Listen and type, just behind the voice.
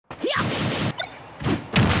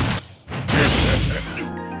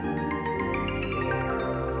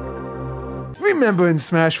Remember in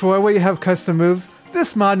Smash 4 where you have custom moves?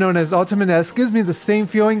 This mod known as Ultimate S gives me the same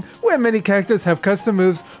feeling where many characters have custom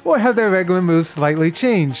moves or have their regular moves slightly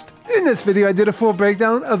changed. In this video I did a full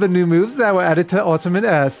breakdown of the new moves that were added to Ultimate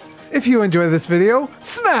S. If you enjoyed this video,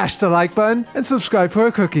 smash the like button and subscribe for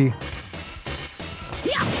a cookie.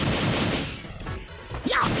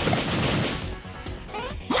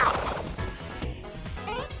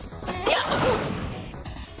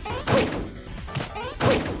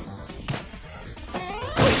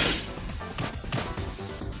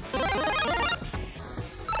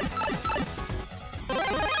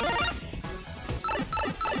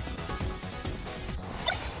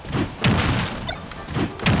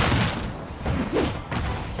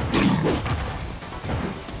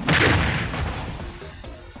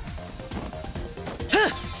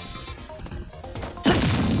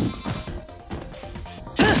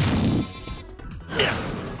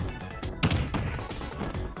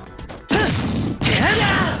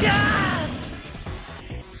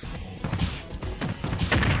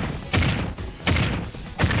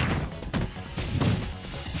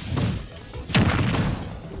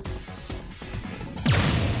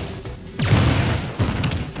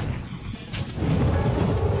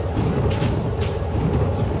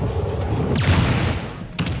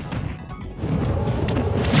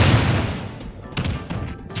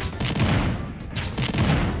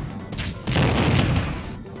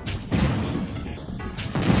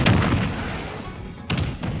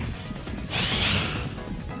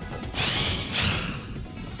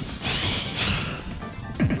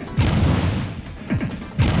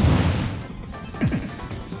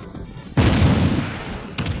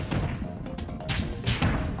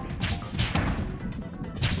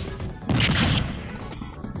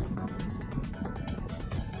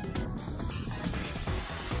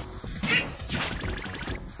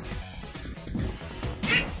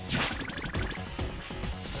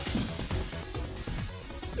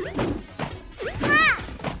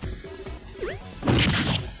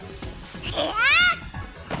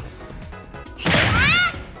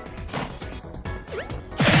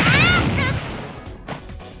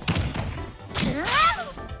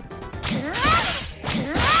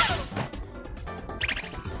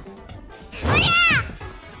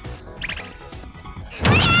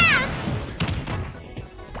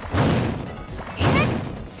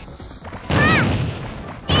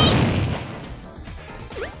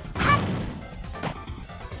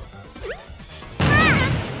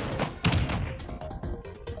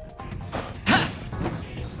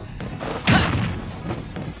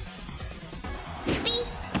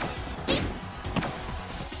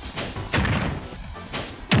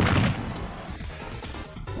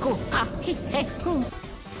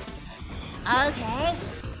 Okay.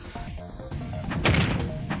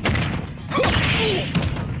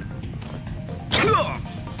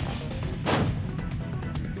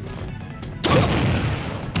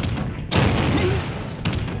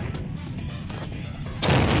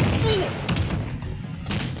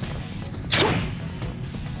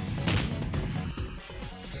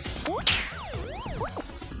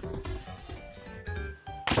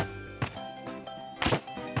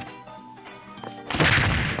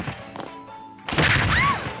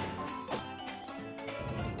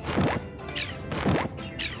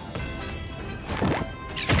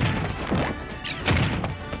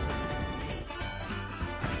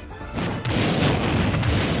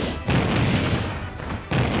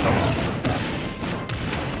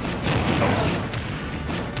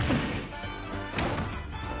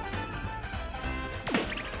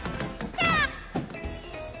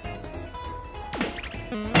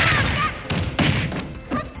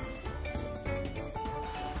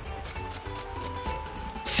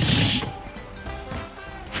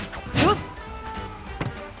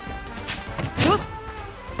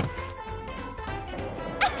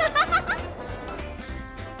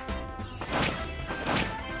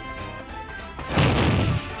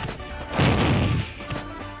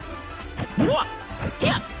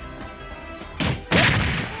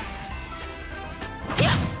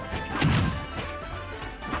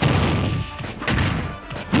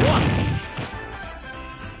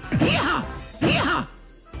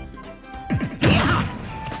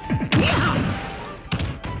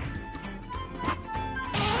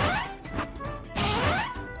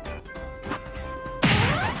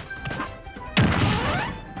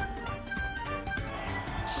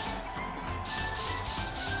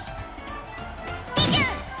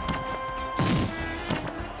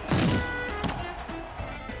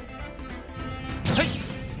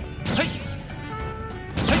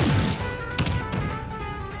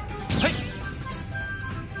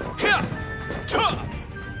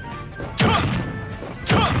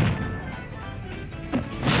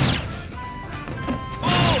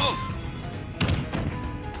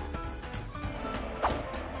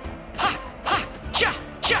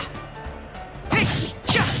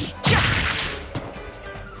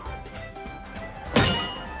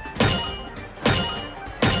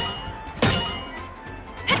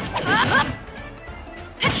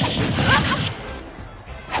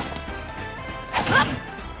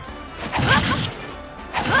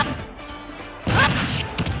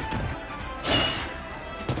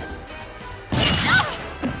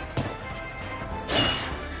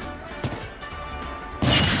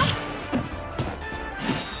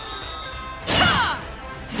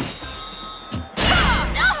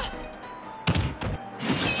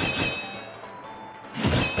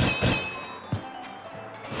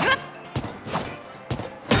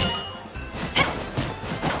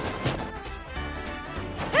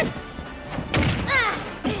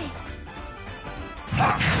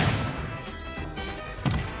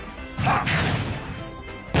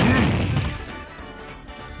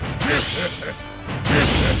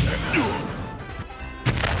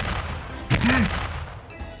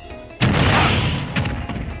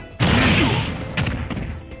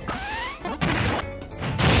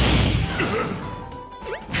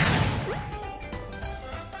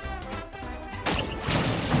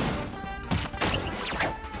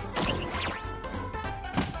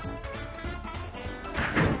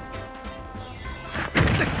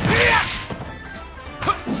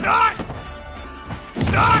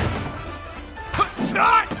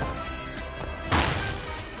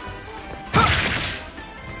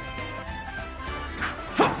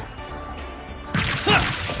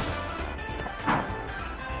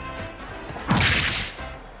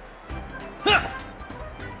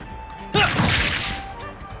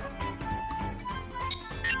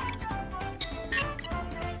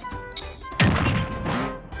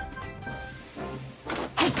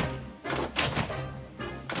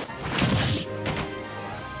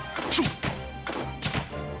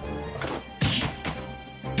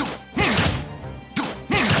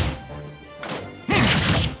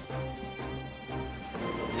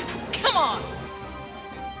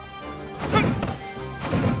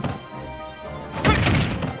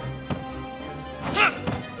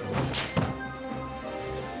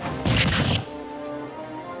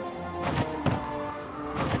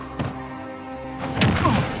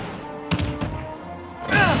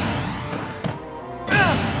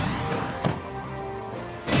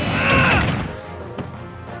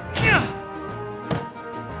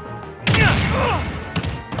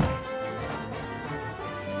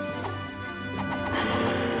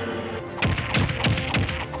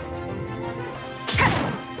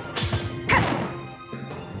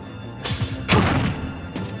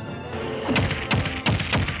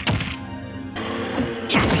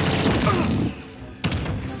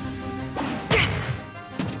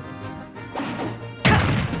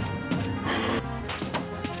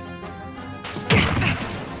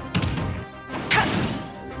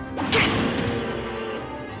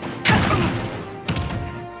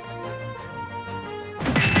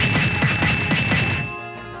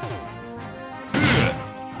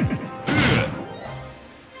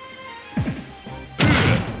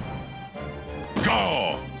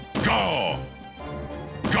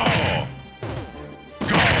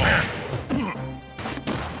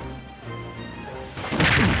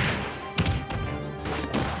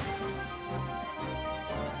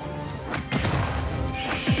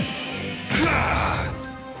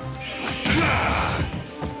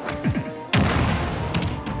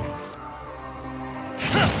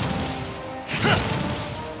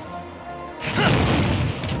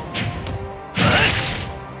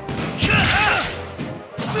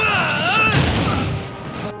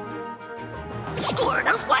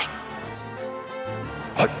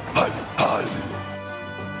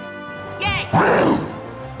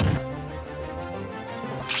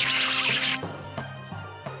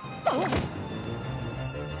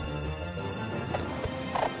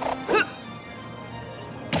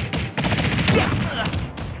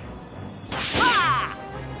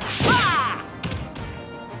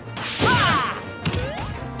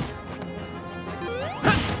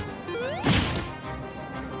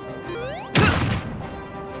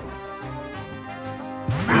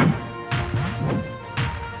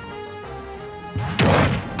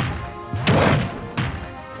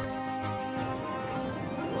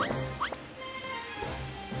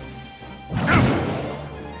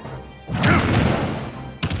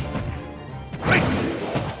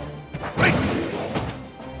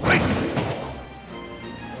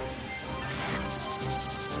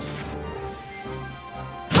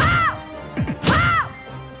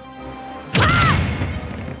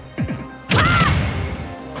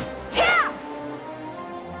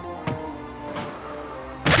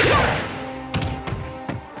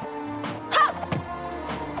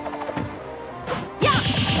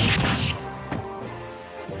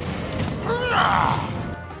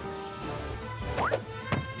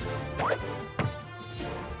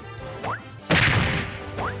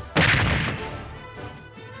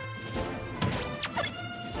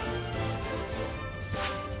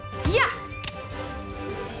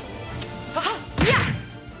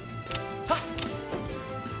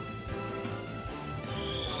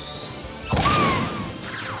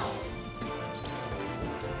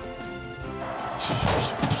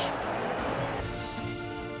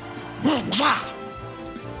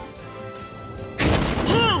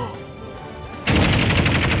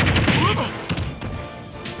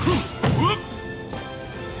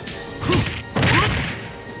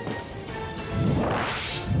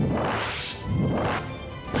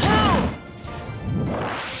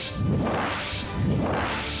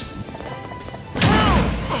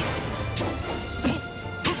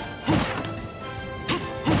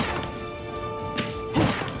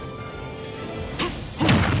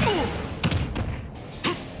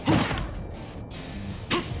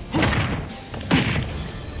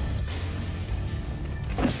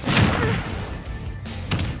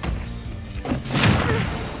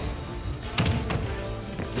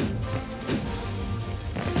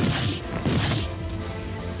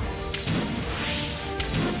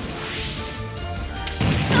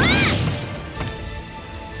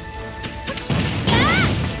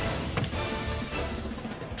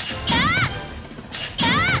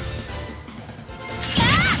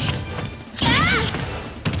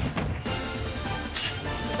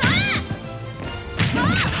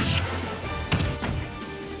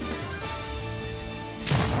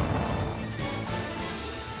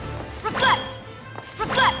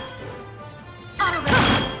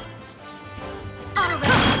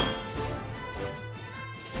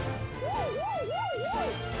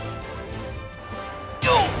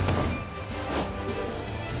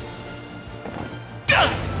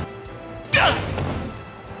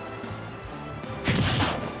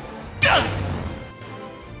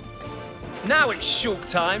 Now it's shulk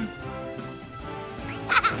time.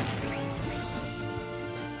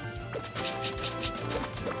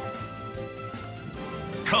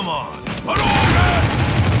 Come on! Hadouken!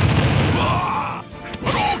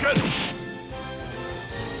 Hadouken!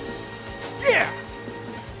 Yeah!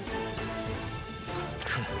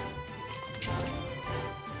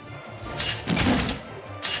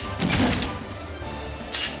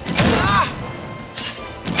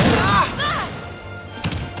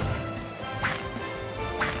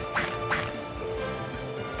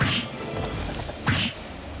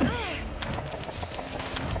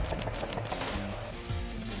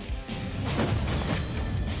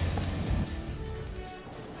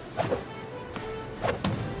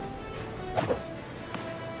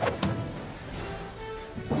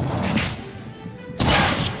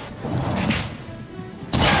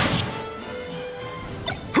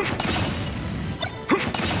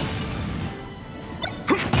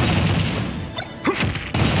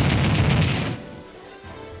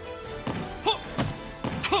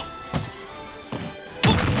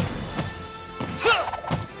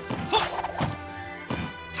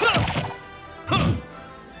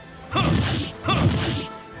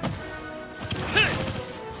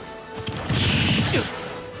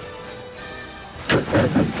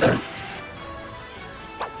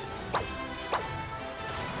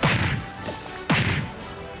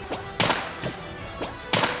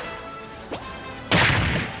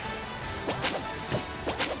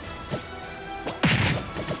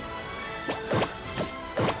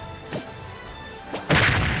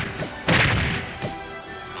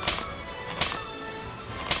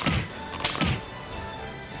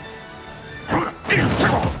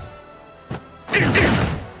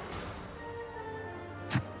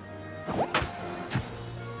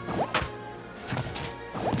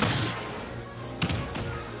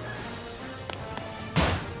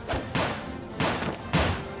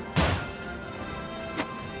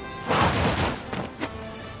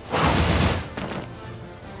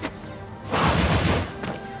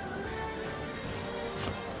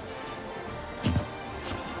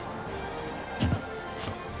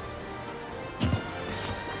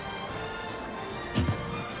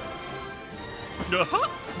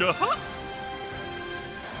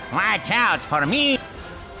 Watch out for me!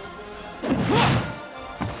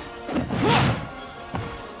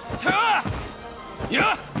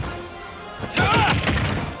 Yeah!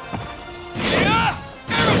 Yeah!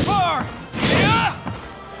 Aeropar! Yeah!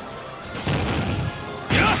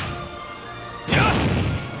 Yeah! Yeah!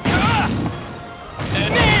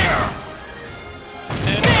 And air!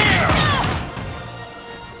 And air!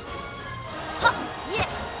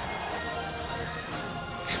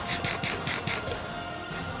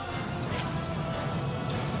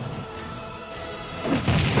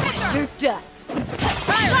 You're done.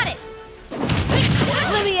 Got it!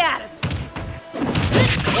 Let me at him!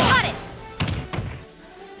 Got it!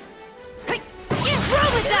 Throw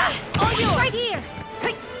with us! All yours! Right here!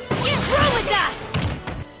 Throw with us!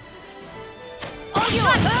 All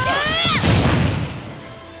yours!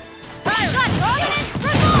 Got ordnance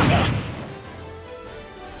removed!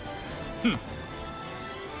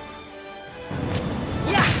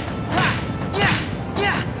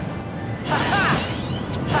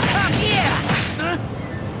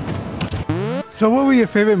 So what were your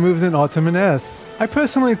favorite moves in Ultimate S? I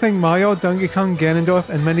personally think Mario, Donkey Kong, Ganondorf,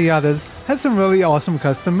 and many others had some really awesome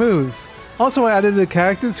custom moves. Also, I added the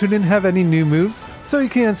characters who didn't have any new moves, so you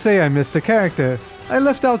can't say I missed a character. I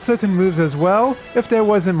left out certain moves as well, if there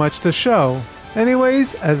wasn't much to show.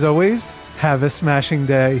 Anyways, as always, have a smashing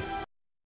day.